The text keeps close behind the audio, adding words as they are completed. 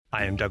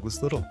I am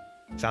Douglas Little,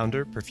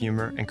 founder,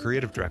 perfumer, and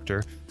creative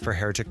director for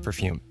Heretic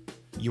Perfume.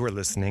 You are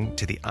listening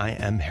to the I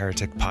Am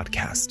Heretic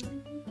podcast.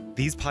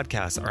 These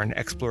podcasts are an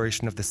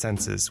exploration of the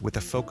senses with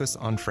a focus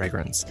on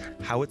fragrance,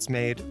 how it's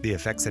made, the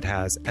effects it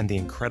has, and the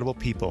incredible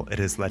people it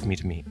has led me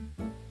to meet.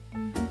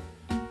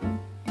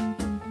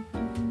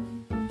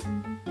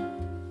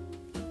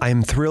 I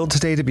am thrilled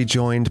today to be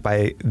joined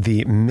by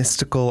the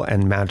mystical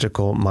and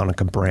magical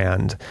Monica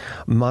Brand.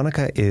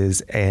 Monica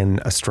is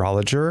an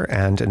astrologer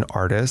and an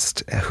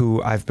artist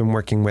who I've been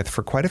working with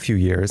for quite a few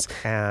years,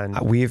 and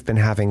we've been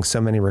having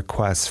so many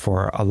requests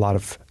for a lot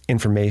of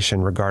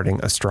information regarding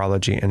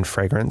astrology and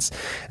fragrance.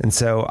 And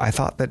so I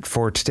thought that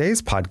for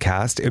today's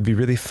podcast, it would be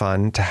really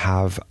fun to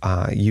have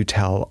you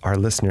tell our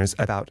listeners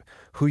about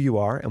who you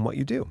are and what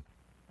you do.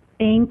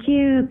 Thank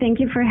you. Thank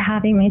you for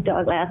having me,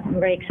 Douglas. I'm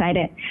very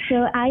excited.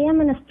 So I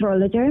am an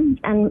astrologer,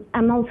 and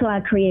I'm also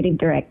a creative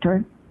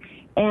director.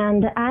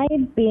 And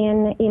I've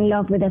been in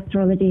love with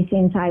astrology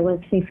since I was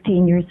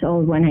 15 years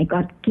old when I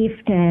got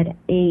gifted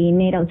a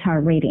natal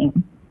chart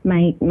reading.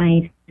 My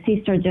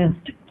sister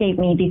just gave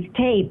me this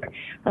tape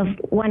of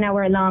 1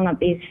 hour long of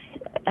this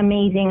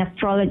amazing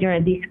astrologer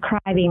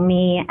describing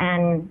me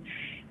and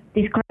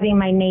describing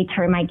my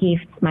nature, my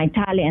gifts, my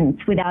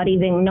talents without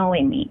even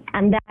knowing me.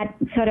 And that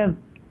sort of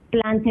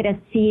planted a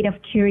seed of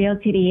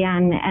curiosity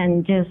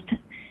and just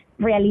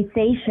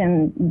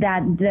realization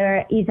that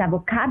there is a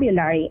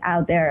vocabulary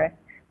out there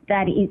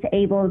that is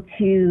able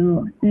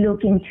to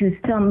look into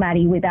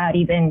somebody without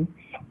even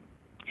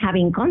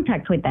having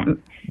contact with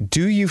them.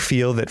 Do you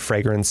feel that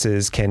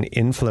fragrances can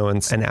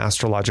influence an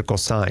astrological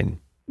sign?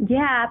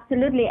 Yeah,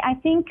 absolutely. I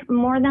think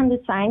more than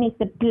the sign, is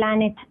the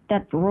planet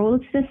that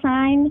rules the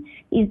sign,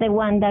 is the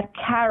one that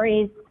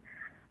carries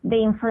the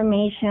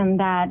information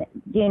that,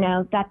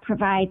 that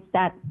provides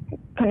that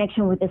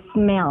connection with the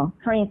smell.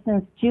 For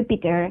instance,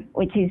 Jupiter,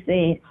 which is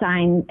the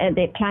sign,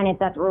 the planet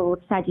that rules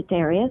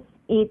Sagittarius,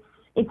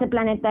 it's a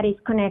planet that is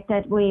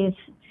connected with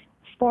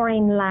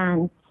foreign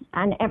lands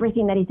and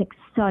everything that is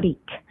exotic.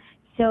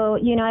 So,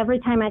 every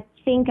time I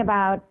think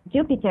about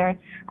Jupiter,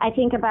 I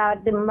think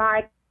about the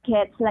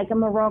markets, like a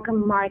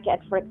Moroccan market,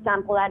 for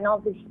example, and all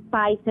the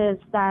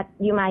spices that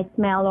you might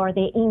smell, or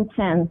the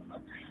incense,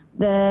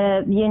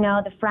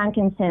 the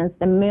frankincense,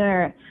 the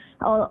myrrh,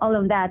 all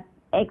of that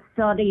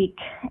exotic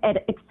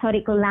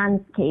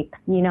landscape,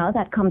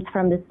 that comes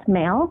from the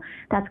smell.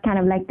 That's kind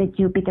of like the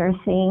Jupiter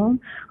thing.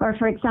 Or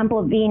for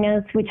example,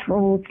 Venus, which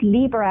rules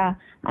Libra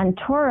and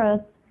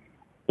Taurus,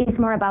 is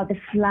more about the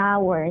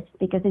flowers,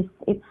 because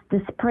it's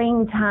the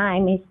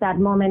springtime, is that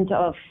moment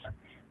of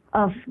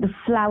the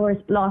flowers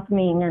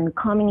blossoming and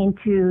coming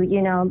into,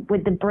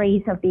 with the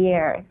breeze of the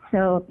air.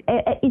 So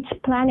each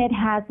planet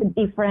has a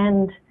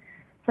different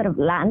sort of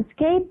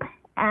landscape,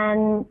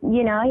 and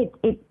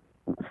it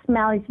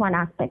smell is one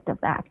aspect of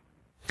that.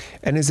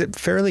 And is it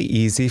fairly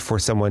easy for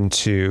someone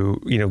to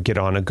get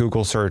on a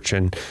Google search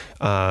and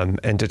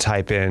to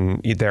type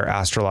in their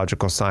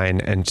astrological sign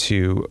and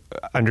to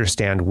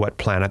understand what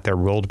planet they're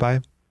ruled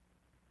by?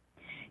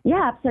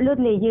 Yeah,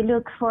 absolutely. You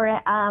look for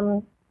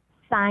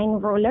sign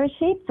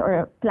rulerships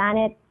or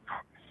planet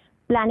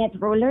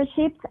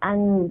rulerships,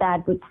 and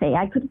that would say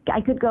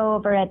I could go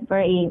over it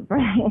very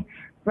very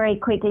very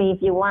quickly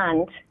if you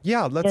want.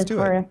 Yeah, let's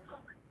do it.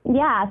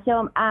 Yeah,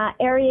 so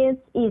Aries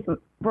is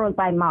ruled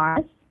by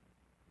Mars,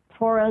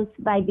 Taurus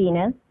by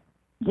Venus,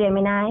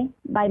 Gemini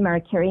by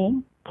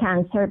Mercury,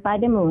 Cancer by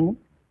the Moon,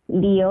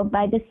 Leo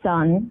by the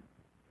Sun,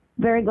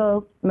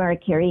 Virgo,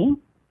 Mercury,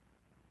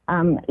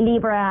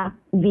 Libra,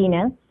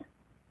 Venus,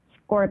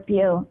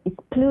 Scorpio is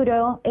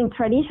Pluto. In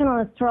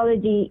traditional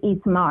astrology,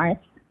 it's Mars.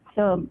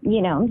 So,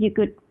 you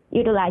could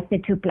utilize the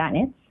two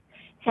planets.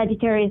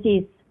 Sagittarius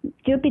is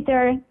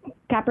Jupiter,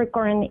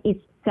 Capricorn is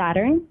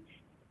Saturn,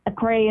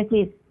 Aquarius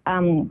is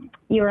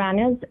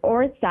Uranus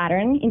or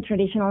Saturn in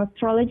traditional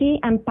astrology,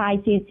 and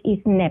Pisces is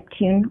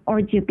Neptune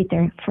or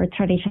Jupiter for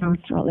traditional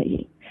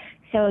astrology.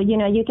 So,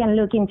 you can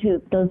look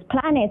into those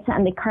planets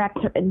and the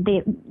character,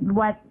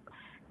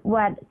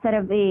 what sort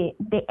of the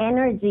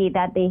energy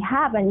that they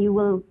have, and you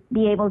will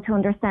be able to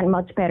understand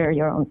much better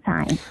your own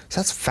sign.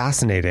 So that's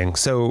fascinating.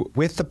 So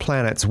with the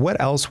planets, what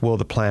else will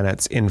the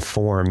planets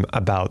inform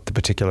about the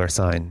particular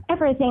sign?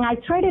 Everything. I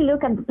try to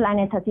look at the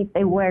planets as if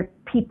they were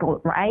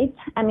people, right?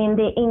 I mean,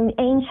 in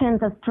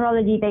ancient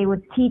astrology, they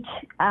would teach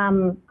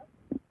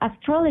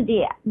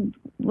astrology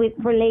with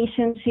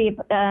relationship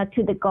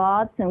to the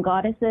gods and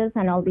goddesses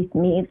and all these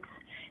myths,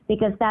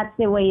 because that's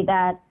the way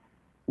that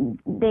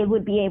they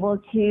would be able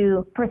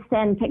to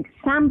present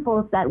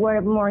examples that were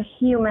more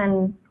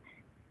humanly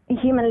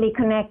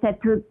connected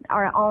to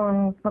our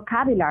own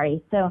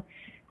vocabulary. So,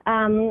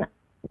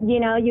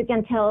 you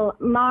can tell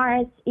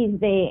Mars is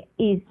the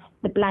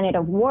planet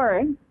of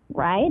war,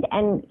 right?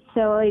 And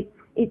so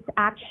it's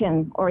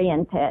action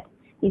oriented.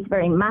 It's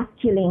very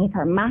masculine. It's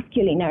our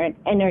masculine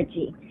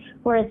energy.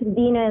 Whereas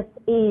Venus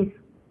is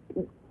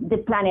the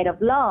planet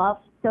of love,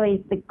 so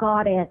it's the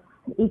goddess.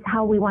 It's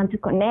how we want to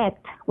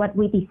connect, what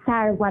we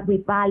desire, what we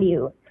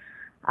value.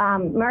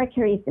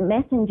 Mercury is the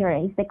messenger,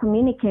 is the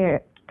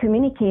communicator,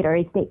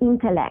 is the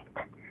intellect.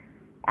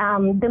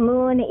 The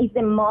moon is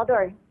the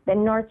mother, the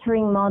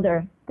nurturing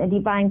mother, the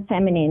divine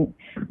feminine.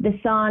 The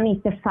sun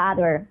is the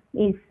father,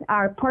 is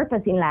our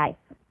purpose in life.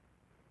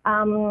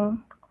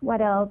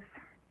 What else?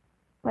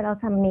 What else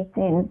I'm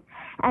missing?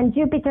 And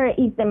Jupiter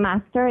is the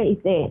master, is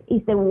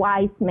the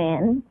wise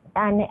man,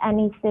 and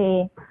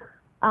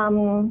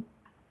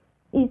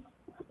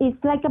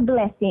it's like a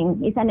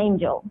blessing. It's an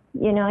angel,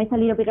 It's a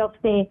little bit of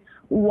the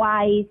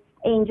wise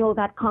angel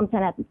that comes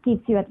and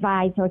gives you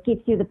advice or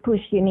gives you the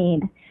push you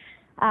need.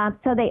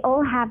 So they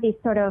all have this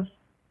sort of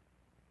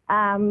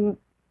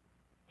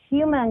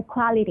human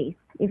qualities,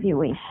 if you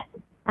wish.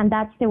 And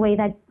that's the way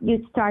that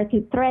you start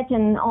to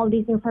threaten all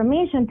this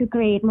information to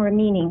create more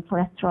meaning for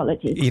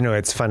astrology.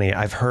 It's funny.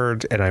 I've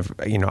heard, and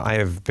I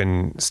have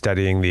been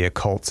studying the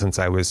occult since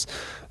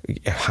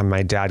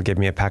my dad gave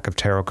me a pack of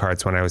tarot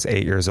cards when I was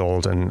 8 years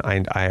old. And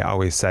I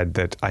always said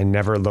that I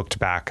never looked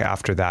back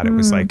after that. It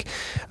was like,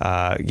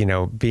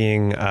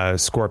 being a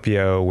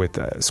Scorpio with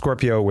a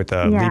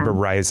Libra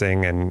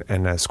rising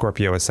and a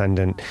Scorpio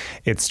ascendant.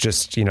 It's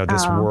just,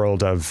 this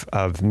world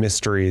of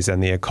mysteries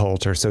and the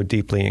occult are so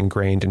deeply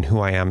ingrained in who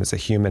I am as a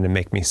human and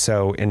make me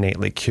so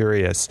innately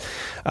curious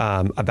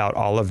about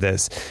all of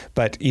this.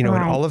 But, in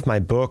all of my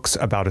books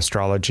about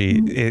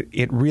astrology,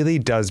 it really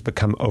does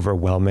become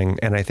overwhelming.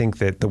 And I think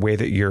that the way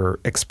that you're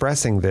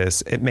expressing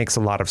this, it makes a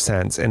lot of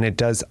sense. And it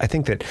does, I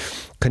think that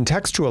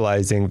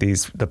contextualizing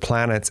the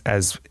planets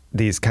as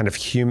these kind of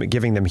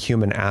giving them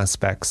human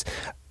aspects,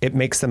 it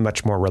makes them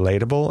much more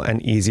relatable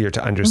and easier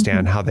to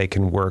understand how they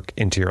can work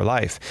into your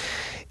life.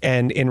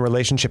 And in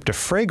relationship to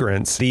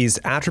fragrance, these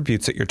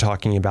attributes that you're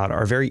talking about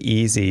are very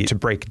easy to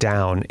break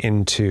down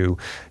into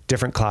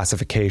different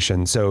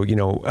classifications. So,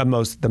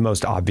 the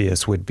most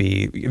obvious would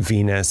be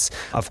Venus,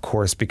 of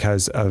course,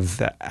 because of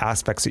the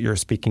aspects that you're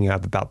speaking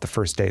of about the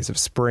first days of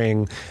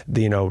spring,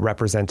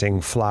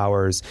 representing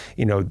flowers.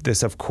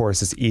 This, of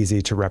course, is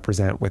easy to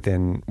represent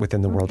within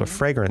the world of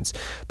fragrance.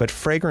 But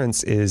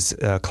fragrance is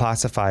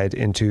classified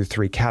into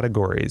 3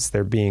 categories.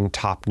 There being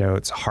top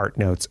notes, heart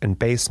notes, and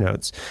base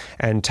notes.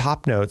 And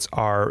top notes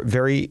are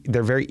very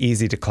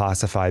easy to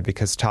classify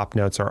because top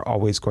notes are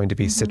always going to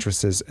be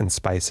citruses and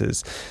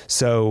spices.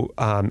 So,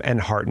 and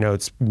heart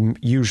notes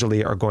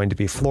usually are going to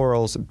be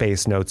florals.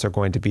 Base notes are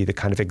going to be the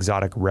kind of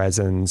exotic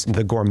resins,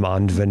 the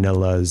gourmand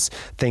vanillas,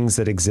 things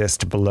that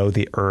exist below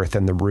the earth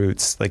and the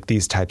roots, like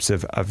these types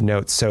of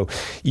notes. So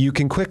you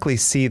can quickly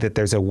see that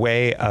there's a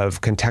way of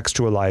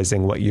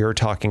contextualizing what you're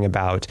talking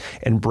about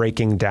and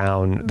breaking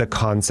down the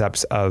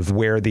concepts of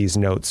where these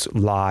notes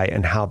lie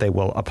and how they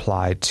will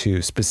apply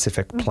to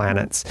specific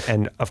planets.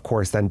 And of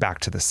course, then back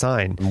to the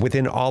sign.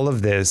 Within all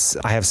of this,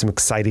 I have some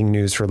exciting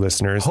news for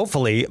listeners.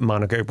 Hopefully,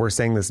 Monica, we're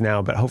saying this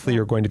now, but hopefully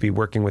you're going to be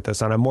working with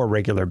us on a more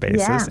regular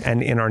basis. Yeah.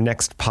 And in our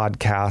next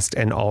podcast,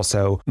 and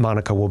also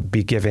Monica will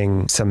be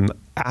giving some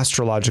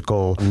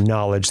astrological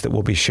knowledge that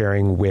we'll be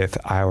sharing with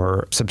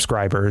our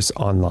subscribers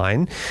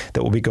online,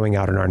 that will be going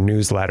out in our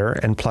newsletter.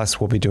 And plus,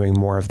 we'll be doing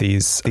more of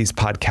these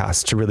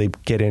podcasts to really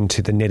get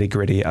into the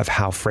nitty-gritty of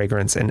how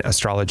fragrance and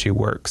astrology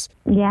works.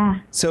 Yeah.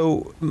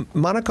 So,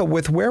 Monica,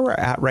 with where we're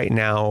at right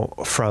now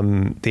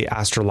from the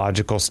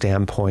astrological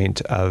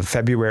standpoint of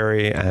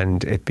February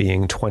and it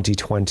being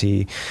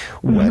 2020,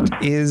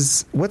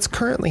 what's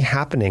currently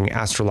happening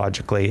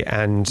astrologically,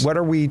 and what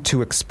are we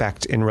to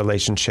expect in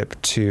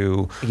relationship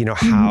to,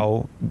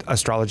 how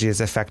astrology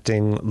is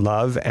affecting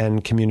love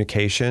and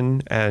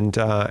communication and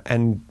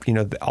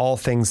all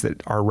things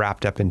that are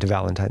wrapped up into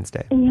Valentine's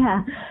Day?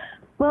 Yeah.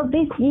 Well,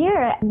 this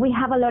year we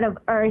have a lot of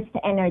Earth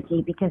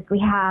energy because we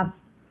have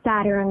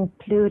Saturn,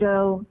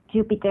 Pluto,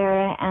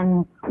 Jupiter,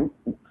 and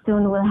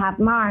soon we'll have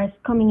Mars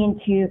coming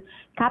into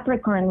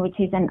Capricorn, which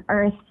is an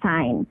Earth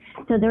sign.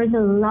 So there's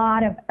a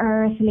lot of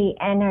earthly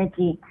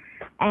energy.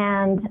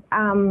 And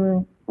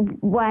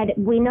what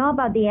we know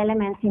about the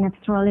elements in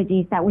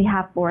astrology is that we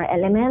have 4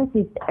 elements.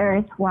 It's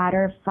earth,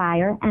 water,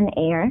 fire, and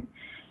air.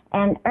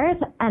 And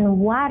earth and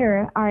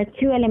water are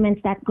 2 elements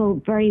that go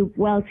very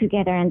well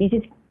together. And this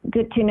is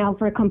good to know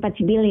for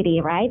compatibility,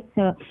 right?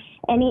 So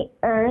any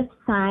earth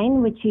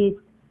sign, which is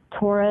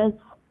Taurus,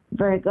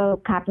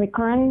 Virgo,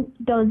 Capricorn,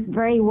 does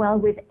very well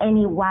with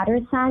any water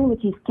sign,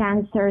 which is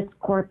Cancer,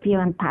 Scorpio,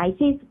 and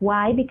Pisces.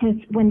 Why? Because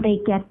when they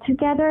get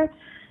together,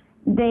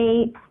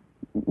 they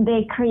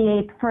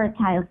create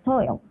fertile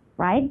soil,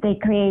 right? They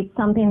create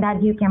something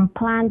that you can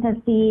plant a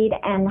seed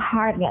and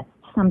harvest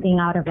something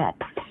out of it.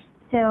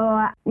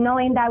 So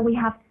knowing that we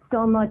have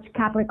so much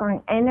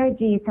Capricorn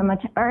energy, so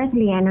much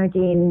earthly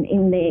energy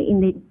in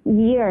the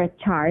year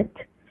chart,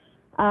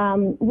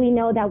 we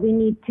know that we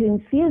need to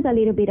infuse a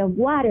little bit of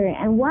water,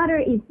 and water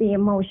is the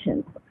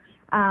emotions.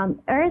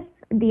 Earth,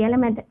 the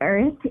element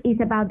earth, is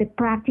about the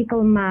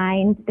practical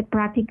mind, the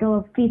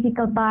practical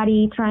physical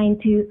body, trying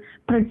to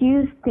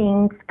produce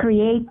things,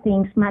 create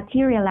things,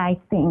 materialize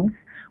things,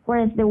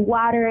 whereas the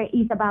water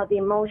is about the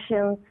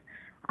emotions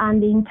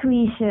and the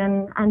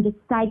intuition and the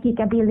psychic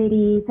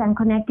abilities and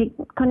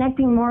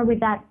connecting more with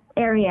that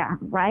area,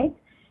 right?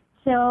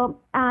 So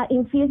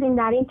infusing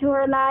that into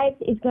our lives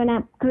is going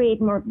to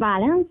create more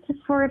balance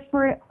for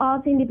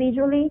us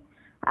individually.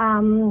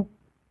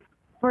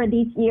 for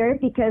this year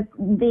because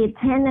the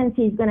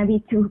tendency is going to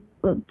be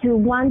to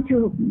want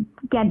to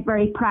get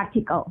very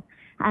practical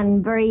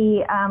and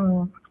very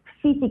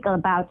physical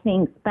about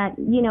things. But,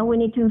 you know, we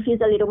need to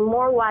infuse a little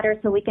more water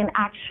so we can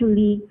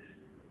actually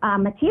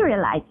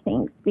materialize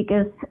things,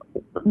 because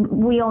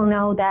we all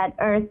know that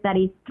earth that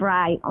is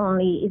dry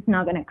only is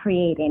not going to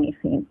create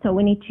anything. So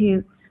we need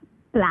to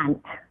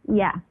plant.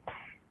 Yeah.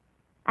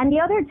 And the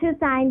other two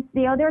signs,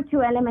 the other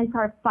two elements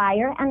are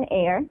fire and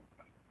air.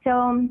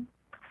 So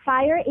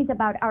fire is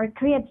about our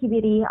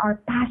creativity,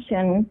 our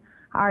passion,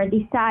 our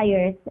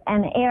desires,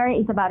 and air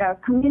is about our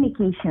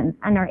communication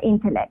and our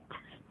intellect.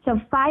 So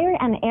fire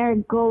and air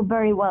go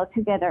very well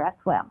together as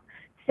well.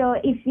 So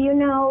if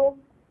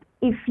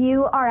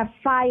you are a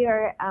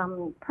fire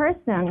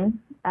person,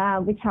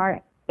 which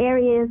are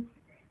Aries,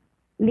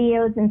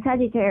 Leos, and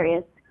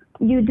Sagittarius,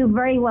 you do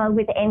very well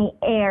with any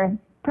air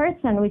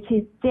person, which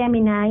is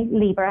Gemini,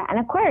 Libra, and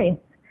Aquarius.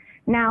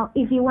 Now,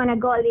 if you want to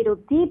go a little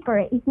deeper,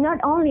 it's not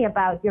only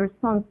about your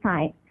sun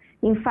sign.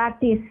 In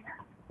fact, the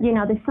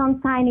sun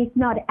sign is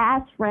not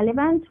as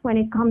relevant when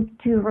it comes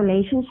to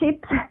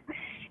relationships.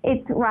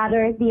 It's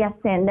rather the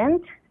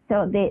ascendant,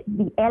 so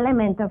the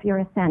element of your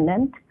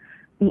ascendant,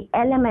 the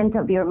element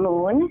of your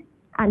moon,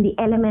 and the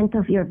element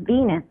of your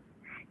Venus.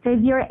 So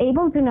if you're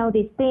able to know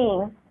these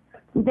things,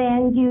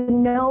 then you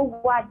know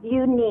what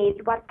you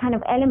need, what kind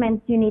of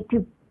elements you need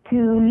to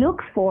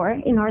look for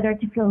in order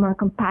to feel more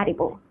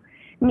compatible.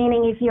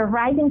 Meaning if your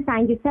rising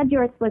sign, you said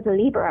yours was a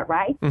Libra,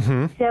 right?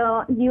 Mm-hmm.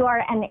 So you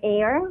are an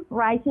air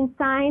rising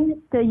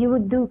sign, so you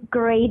would do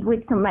great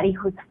with somebody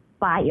who's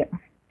fire.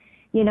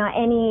 You know,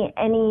 any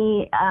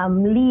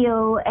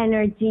Leo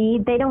energy,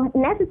 they don't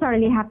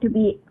necessarily have to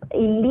be a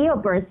Leo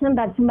person,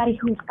 but somebody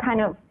who kind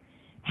of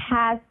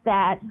has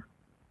that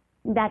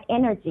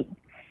energy.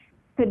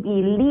 Could be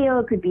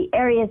Leo, could be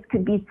Aries,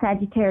 could be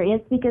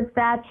Sagittarius, because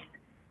that's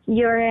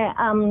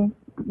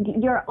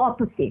your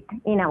opposite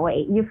in a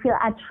way. You feel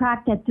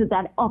attracted to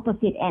that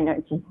opposite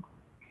energy.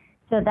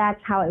 So that's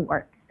how it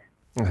works.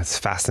 That's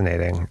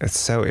fascinating. It's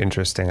so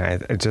interesting. I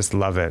just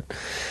love it.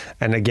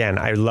 And again,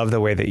 I love the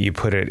way that you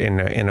put it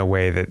in a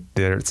way that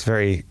it's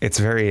very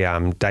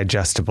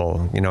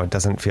digestible. You know, it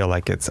doesn't feel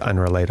like it's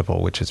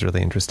unrelatable, which is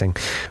really interesting.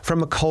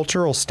 From a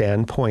cultural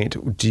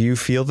standpoint, do you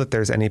feel that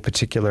there's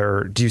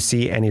do you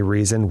see any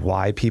reason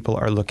why people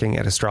are looking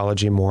at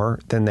astrology more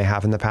than they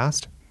have in the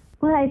past?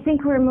 Well, I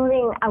think we're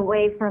moving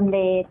away from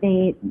the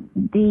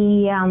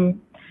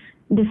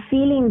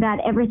feeling that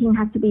everything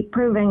has to be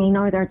proven in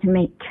order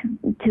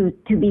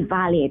to be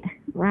valid,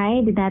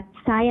 right? That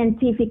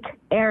scientific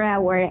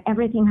era where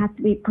everything has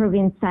to be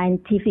proven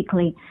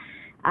scientifically.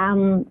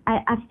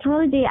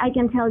 Astrology, I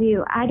can tell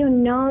you, I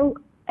don't know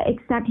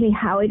exactly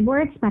how it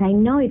works, but I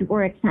know it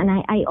works. And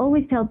I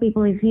always tell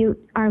people, if you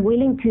are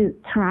willing to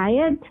try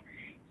it,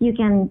 you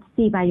can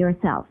see by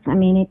yourself. I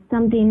mean, it's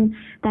something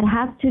that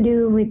has to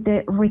do with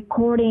the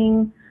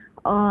recording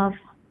of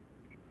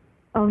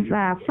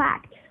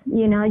facts.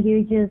 You know,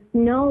 you just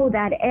know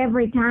that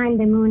every time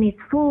the moon is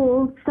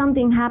full,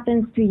 something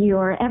happens to you,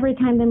 or every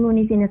time the moon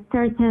is in a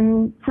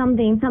certain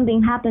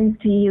something happens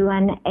to you,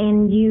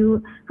 and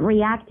you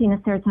react in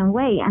a certain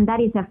way. And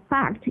that is a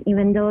fact,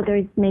 even though there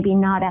is maybe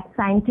not a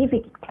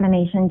scientific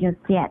explanation just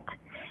yet.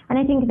 And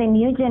I think the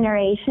new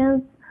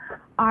generations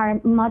are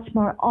much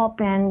more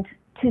open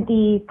to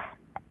the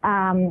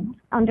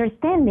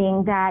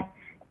understanding that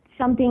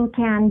something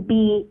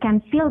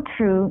can feel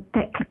true,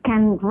 that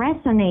can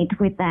resonate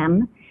with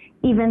them,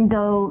 even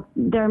though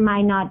there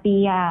might not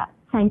be a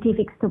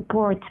scientific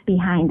support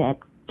behind it,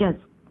 just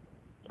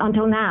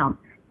until now.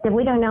 So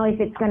we don't know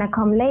if it's going to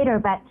come later,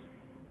 but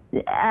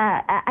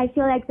I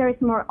feel like there's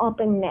more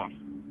openness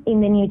in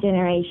the new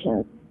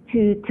generations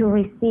to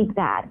receive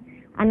that.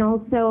 And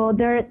also,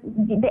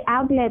 the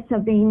outlets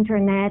of the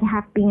internet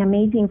have been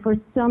amazing for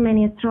so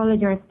many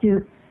astrologers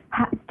to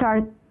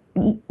start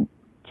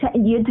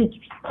YouTube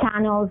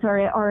channels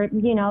or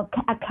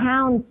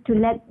accounts to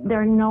let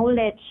their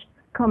knowledge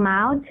come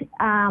out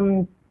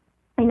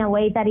in a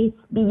way that is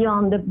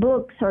beyond the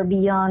books or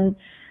beyond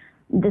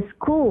the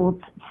schools.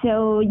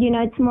 So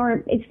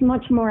it's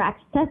much more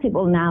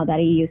accessible now than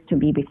it used to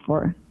be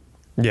before.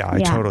 Yeah,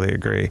 I totally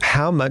agree.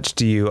 How much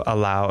do you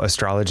allow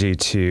astrology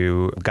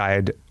to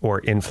guide or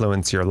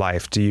influence your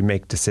life? Do you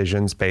make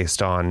decisions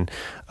based on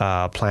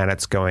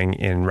planets going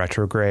in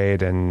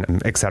retrograde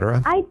and et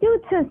cetera? I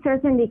do to a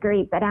certain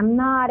degree, but I'm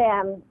not,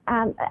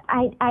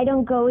 I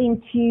don't go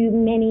into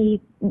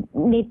many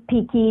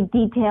nitpicky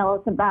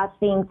details about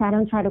things. I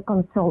don't try to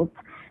consult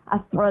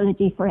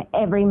astrology for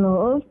every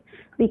move,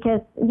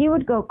 because you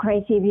would go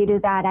crazy if you do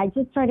that. I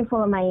just try to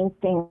follow my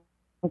instincts.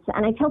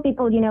 And I tell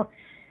people,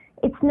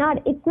 it's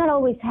not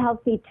always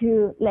healthy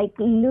to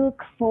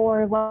look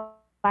for what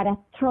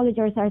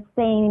astrologers are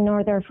saying in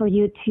order for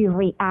you to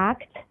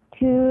react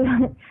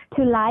to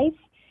life.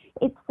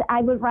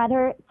 I would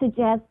rather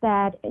suggest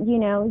that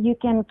you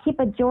can keep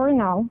a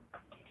journal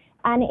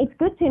And it's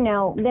good to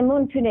know the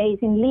moon today is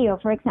in Leo,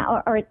 for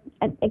example, or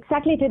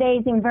exactly today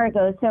is in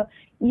Virgo. So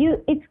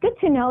it's good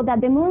to know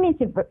that the moon is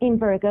in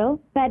Virgo,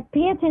 but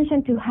pay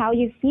attention to how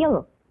you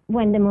feel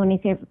when the moon is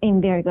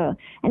in Virgo.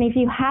 And if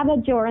you have a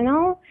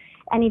journal,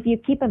 and if you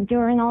keep a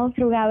journal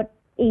throughout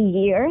a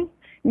year,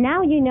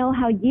 now you know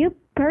how you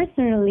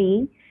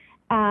personally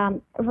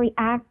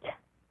react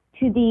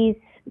to these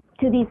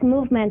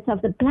movements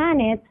of the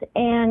planets,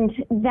 and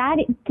that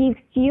gives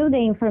you the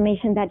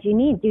information that you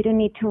need. You don't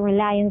need to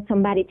rely on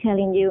somebody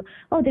telling you,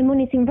 oh, the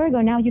moon is in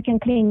Virgo, now you can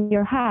clean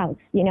your house.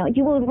 You know,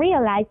 you will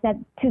realize that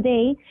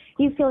today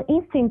you feel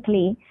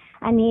instantly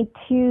a need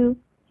to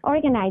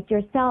organize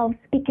yourselves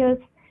because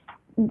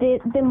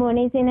the moon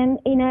is in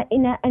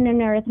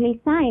an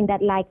earthly sign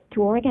that likes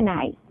to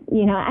organize,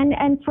 you know,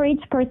 and for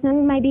each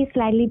person might be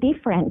slightly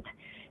different.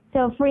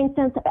 So for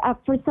instance,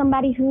 for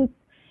somebody who's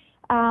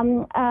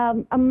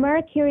a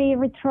Mercury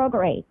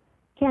retrograde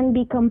can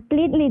be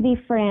completely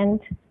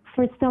different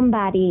for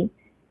somebody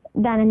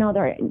than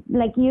another.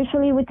 Like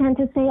usually we tend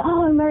to say,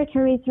 oh,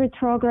 Mercury is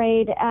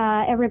retrograde,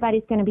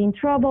 everybody's going to be in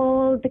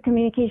trouble, the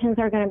communications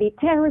are going to be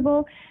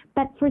terrible.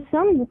 But for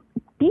some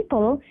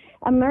people,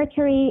 a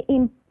Mercury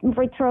in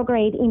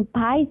retrograde in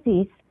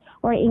Pisces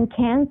or in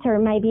Cancer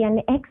might be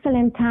an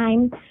excellent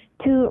time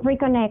to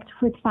reconnect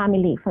with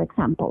family, for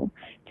example,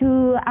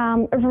 to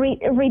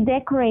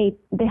redecorate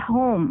the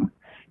home,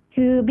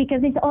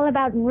 because it's all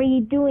about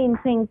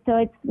redoing things. So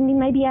it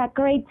might be a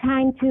great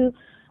time to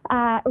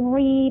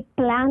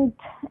replant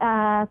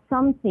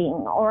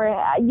something, or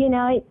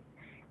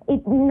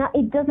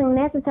it doesn't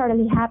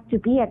necessarily have to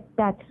be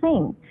that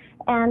thing.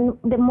 And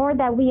the more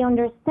that we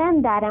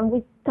understand that, and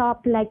we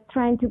stop like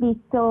trying to be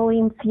so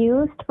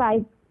infused by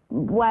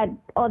what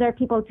other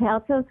people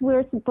tell us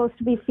we're supposed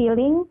to be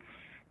feeling,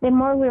 the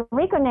more we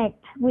reconnect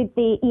with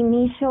the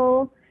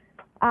initial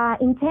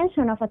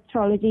intention of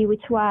astrology,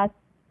 which was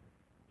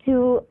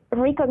to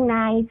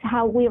recognize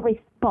how we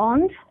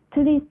respond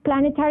to these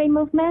planetary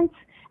movements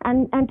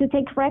and to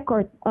take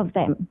record of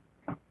them.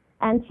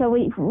 And so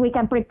we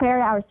can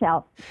prepare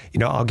ourselves. You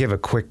know, I'll give a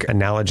quick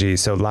analogy.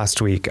 So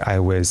last week I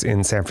was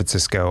in San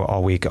Francisco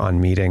all week on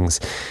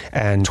meetings,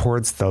 and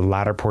towards the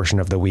latter portion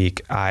of the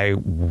week, I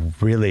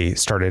really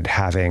started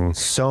having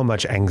so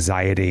much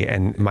anxiety,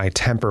 and my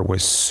temper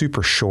was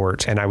super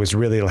short. And I was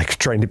really like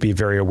trying to be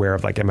very aware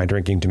of like, am I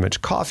drinking too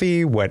much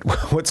coffee?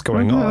 What's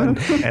going on?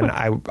 And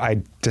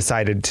I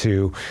decided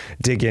to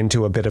dig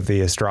into a bit of the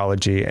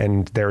astrology,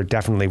 and there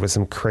definitely was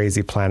some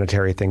crazy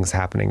planetary things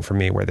happening for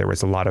me, where there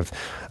was a lot of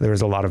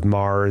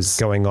Mars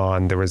going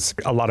on. There was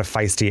a lot of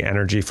feisty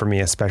energy for me,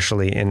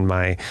 especially in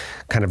my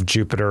kind of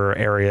Jupiter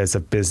areas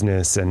of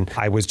business. And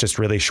I was just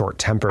really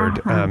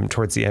short-tempered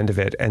towards the end of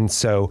it. And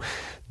so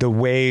the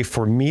way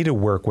for me to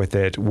work with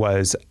it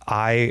was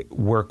I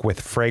work with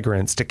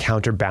fragrance to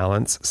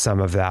counterbalance some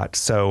of that.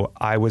 So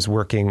I was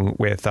working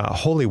with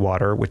Holy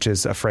Water, which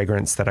is a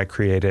fragrance that I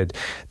created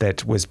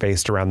that was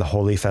based around the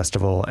Holi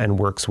Festival and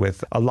works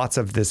with lots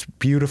of this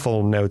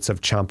beautiful notes of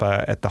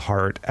champa at the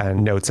heart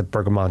and notes of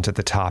bergamot at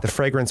the top. The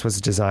fragrance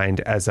was designed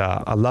as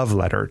a love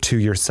letter to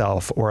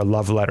yourself or a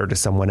love letter to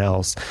someone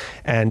else.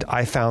 And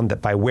I found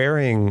that by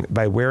wearing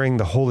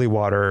the Holy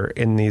Water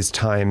in these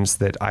times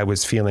that I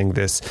was feeling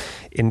this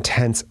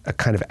intense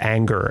kind of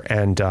anger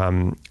and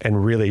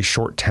really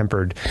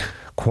short-tempered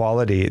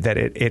quality, that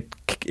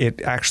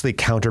it actually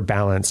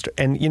counterbalanced.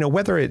 And you know,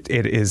 whether it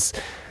is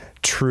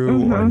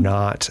true or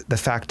not, the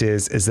fact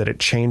is that it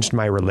changed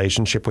my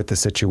relationship with the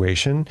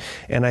situation.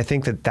 And I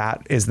think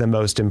that is the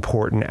most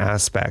important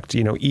aspect,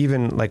 you know,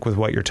 even like with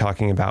what you're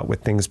talking about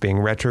with things being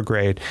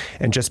retrograde,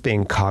 and just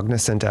being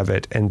cognizant of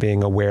it and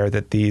being aware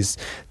that these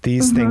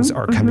things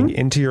are coming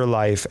into your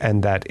life,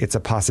 and that it's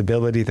a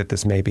possibility that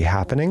this may be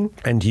happening.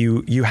 And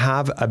you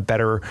have a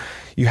better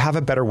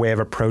way of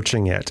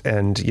approaching it.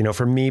 And, you know,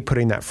 for me,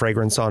 putting that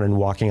fragrance on and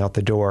walking out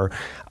the door,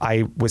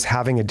 I was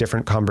having a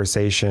different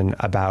conversation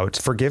about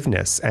forgiveness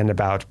and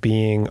about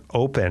being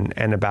open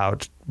and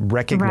about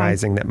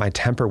recognizing that my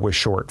temper was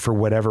short for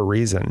whatever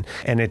reason.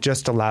 And it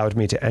just allowed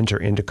me to enter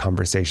into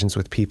conversations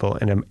with people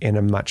in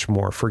a much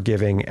more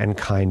forgiving and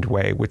kind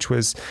way, which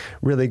was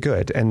really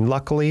good. And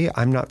luckily,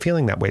 I'm not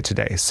feeling that way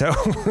today. So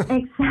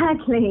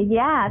exactly.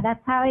 Yeah,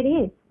 that's how it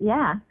is.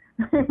 Yeah.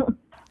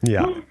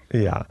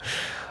 Yeah.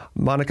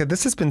 Monica,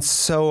 this has been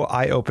so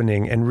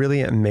eye-opening and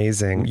really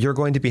amazing. You're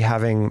going to be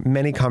having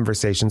many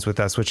conversations with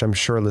us, which I'm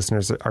sure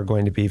listeners are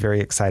going to be very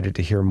excited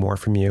to hear more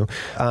from you.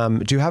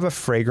 Do you have a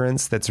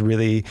fragrance that's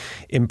really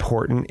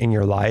important in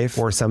your life,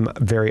 or some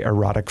very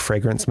erotic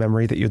fragrance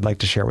memory that you'd like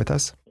to share with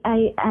us?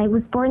 I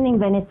was born in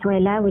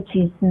Venezuela, which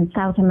is in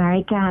South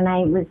America,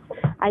 and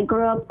I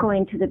grew up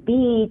going to the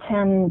beach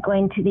and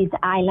going to this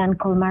island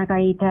called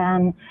Margarita,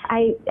 and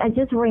I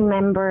just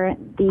remember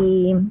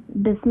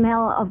the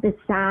smell of the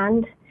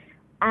sand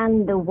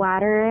and the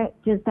water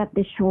just at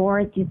the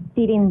shore, just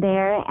sitting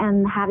there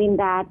and having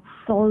that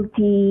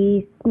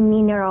salty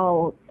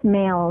mineral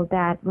smell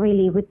that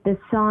really with the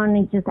sun,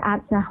 it just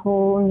adds a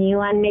whole new,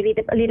 and maybe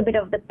a little bit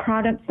of the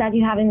products that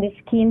you have in the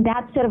skin,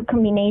 that sort of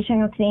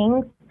combination of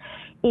things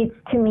it's,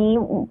 to me,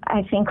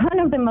 I think one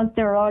of the most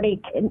erotic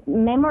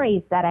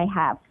memories that I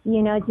have,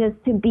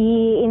 just to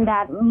be in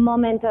that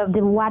moment of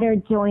the water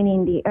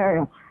joining the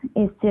earth.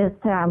 It's just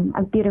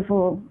a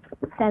beautiful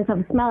sense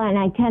of smell, and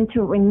I tend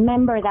to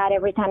remember that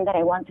every time that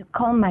I want to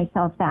calm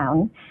myself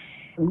down.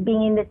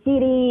 Being in the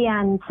city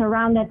and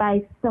surrounded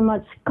by so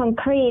much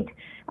concrete,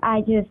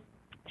 I just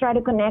try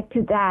to connect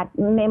to that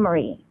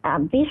memory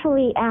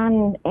visually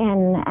and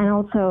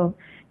also,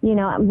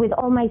 with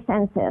all my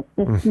senses,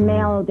 the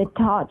smell, the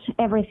touch,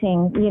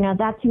 everything,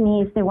 that to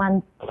me is the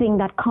one thing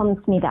that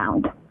calms me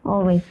down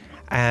always.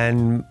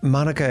 And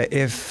Monica,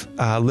 if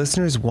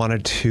listeners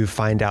wanted to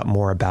find out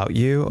more about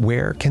you,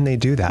 where can they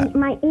do that?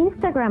 My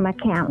Instagram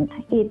account,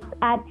 it's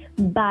at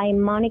by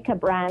Monica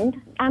Brand.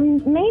 I'm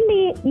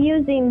mainly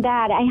using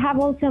that. I have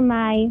also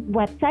my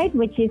website,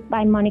 which is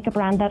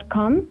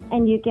bymonicabrand.com,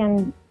 and you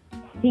can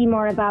see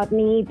more about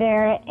me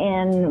there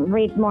and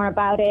read more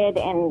about it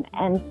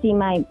and see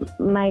my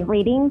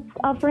readings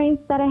offerings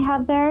that I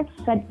have there.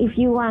 But if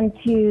you want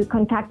to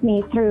contact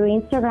me through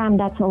Instagram,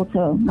 that's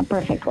also a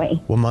perfect way.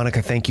 Well,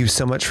 Monica, thank you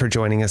so much for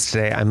joining us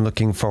today. I'm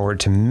looking forward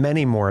to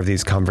many more of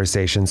these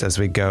conversations as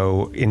we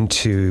go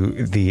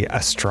into the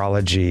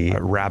astrology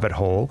rabbit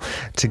hole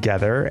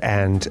together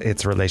and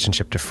its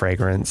relationship to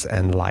fragrance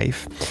and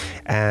life.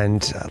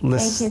 And thank you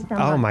so much.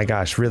 Oh my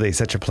gosh, really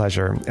such a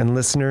pleasure. And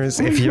listeners,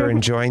 if you're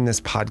enjoying this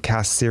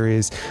podcast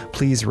series,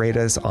 please rate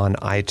us on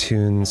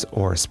iTunes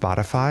or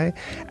Spotify,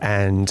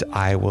 and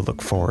I will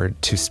look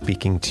forward to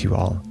speaking to you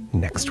all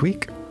next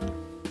week.